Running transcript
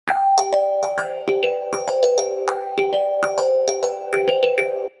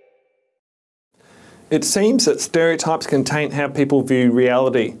It seems that stereotypes can taint how people view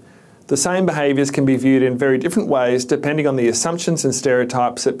reality. The same behaviours can be viewed in very different ways depending on the assumptions and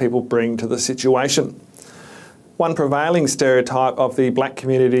stereotypes that people bring to the situation. One prevailing stereotype of the black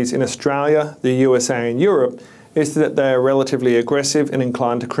communities in Australia, the USA and Europe is that they are relatively aggressive and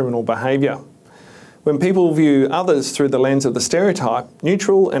inclined to criminal behaviour. When people view others through the lens of the stereotype,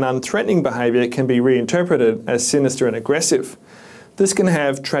 neutral and unthreatening behaviour can be reinterpreted as sinister and aggressive. This can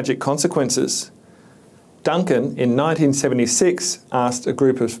have tragic consequences. Duncan, in 1976, asked a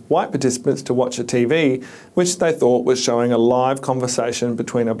group of white participants to watch a TV which they thought was showing a live conversation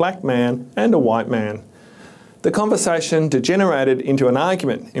between a black man and a white man. The conversation degenerated into an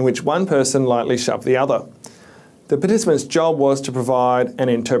argument in which one person lightly shoved the other. The participants' job was to provide an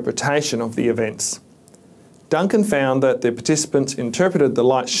interpretation of the events. Duncan found that the participants interpreted the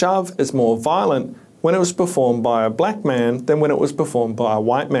light shove as more violent when it was performed by a black man than when it was performed by a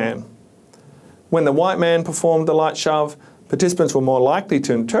white man. When the white man performed the light shove, participants were more likely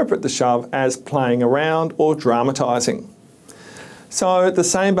to interpret the shove as playing around or dramatising. So the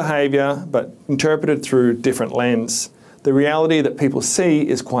same behaviour, but interpreted through different lens. The reality that people see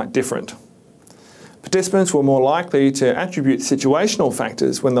is quite different. Participants were more likely to attribute situational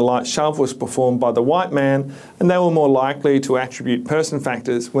factors when the light shove was performed by the white man, and they were more likely to attribute person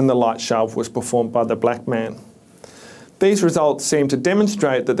factors when the light shove was performed by the black man. These results seem to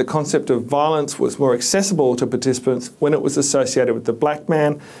demonstrate that the concept of violence was more accessible to participants when it was associated with the black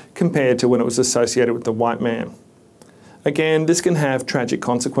man compared to when it was associated with the white man. Again, this can have tragic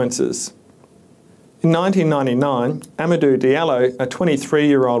consequences. In 1999, Amadou Diallo, a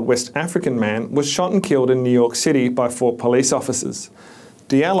 23-year-old West African man, was shot and killed in New York City by 4 police officers.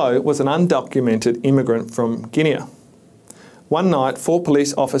 Diallo was an undocumented immigrant from Guinea. One night, 4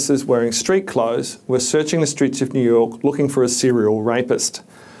 police officers wearing street clothes were searching the streets of New York looking for a serial rapist.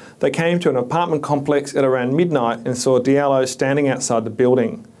 They came to an apartment complex at around midnight and saw Diallo standing outside the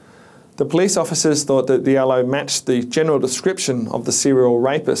building. The police officers thought that Diallo matched the general description of the serial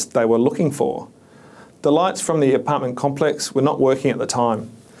rapist they were looking for. The lights from the apartment complex were not working at the time,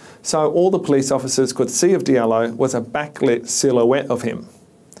 so all the police officers could see of Diallo was a backlit silhouette of him.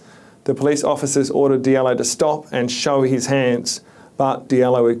 The police officers ordered Diallo to stop and show his hands, but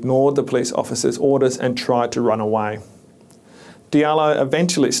Diallo ignored the police officers' orders and tried to run away. Diallo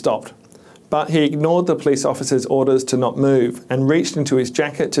eventually stopped, but he ignored the police officers' orders to not move and reached into his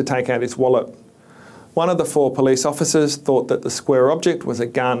jacket to take out his wallet. One of the 4 police officers thought that the square object was a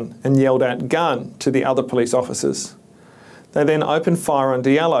gun and yelled out "gun" to the other police officers. They then opened fire on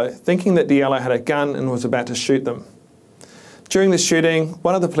Diallo, thinking that Diallo had a gun and was about to shoot them. During the shooting,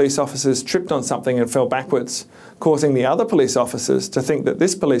 one of the police officers tripped on something and fell backwards, causing the other police officers to think that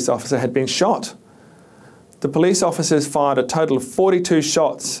this police officer had been shot. The police officers fired a total of 42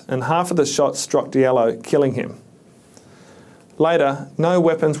 shots, and half of the shots struck Diallo, killing him. Later, no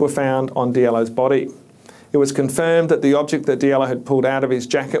weapons were found on Diallo's body. It was confirmed that the object that Diallo had pulled out of his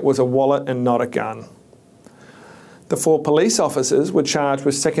jacket was a wallet and not a gun. The 4 police officers were charged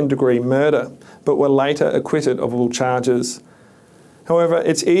with second-degree murder, but were later acquitted of all charges. However,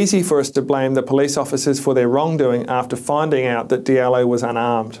 it's easy for us to blame the police officers for their wrongdoing after finding out that Diallo was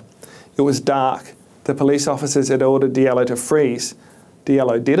unarmed. It was dark. The police officers had ordered Diallo to freeze.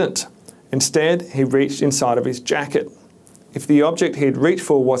 Diallo didn't. Instead, he reached inside of his jacket. If the object he had reached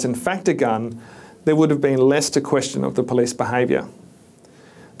for was in fact a gun, there would have been less to question of the police behaviour.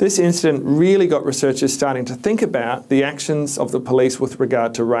 This incident really got researchers starting to think about the actions of the police with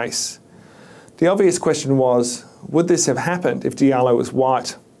regard to race. The obvious question was, would this have happened if Diallo was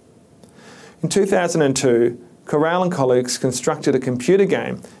white? In 2002, Corral and colleagues constructed a computer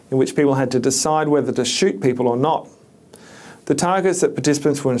game in which people had to decide whether to shoot people or not. The targets that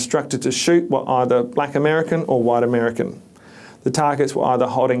participants were instructed to shoot were either black American or white American. The targets were either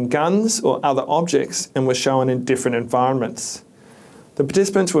holding guns or other objects and were shown in different environments. The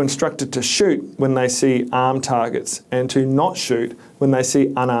participants were instructed to shoot when they see armed targets and to not shoot when they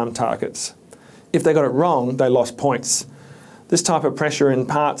see unarmed targets. If they got it wrong, they lost points. This type of pressure in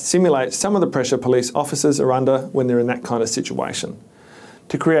part simulates some of the pressure police officers are under when they're in that kind of situation.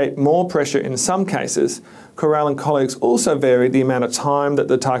 To create more pressure in some cases, Corral and colleagues also varied the amount of time that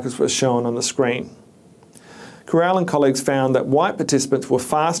the targets were shown on the screen. Corral and colleagues found that white participants were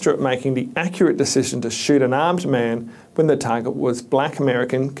faster at making the accurate decision to shoot an armed man when the target was black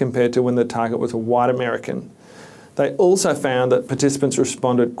American compared to when the target was a white American. They also found that participants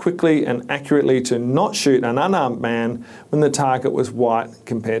responded quickly and accurately to not shoot an unarmed man when the target was white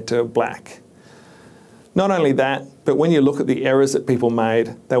compared to black. Not only that, but when you look at the errors that people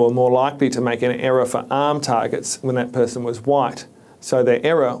made, they were more likely to make an error for armed targets when that person was white, so their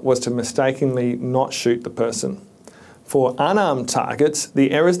error was to mistakenly not shoot the person. For unarmed targets,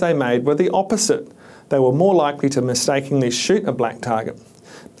 the errors they made were the opposite. They were more likely to mistakenly shoot a black target.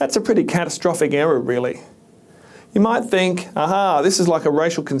 That's a pretty catastrophic error, really. You might think, aha, this is like a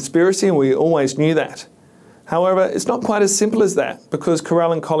racial conspiracy and we always knew that. However, it's not quite as simple as that, because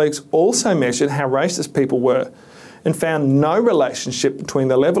Corral and colleagues also measured how racist people were and found no relationship between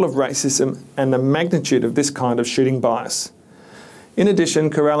the level of racism and the magnitude of this kind of shooting bias. In addition,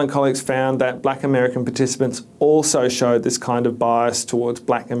 Corral and colleagues found that black American participants also showed this kind of bias towards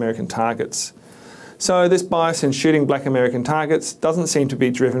black American targets. So this bias in shooting black American targets doesn't seem to be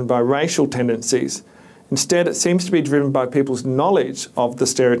driven by racial tendencies. Instead, it seems to be driven by people's knowledge of the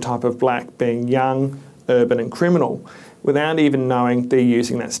stereotype of black being young, urban and criminal, without even knowing they're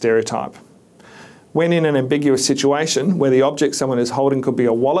using that stereotype. When in an ambiguous situation where the object someone is holding could be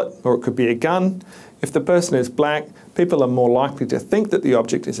a wallet or it could be a gun, if the person is black, people are more likely to think that the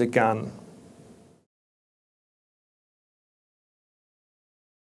object is a gun.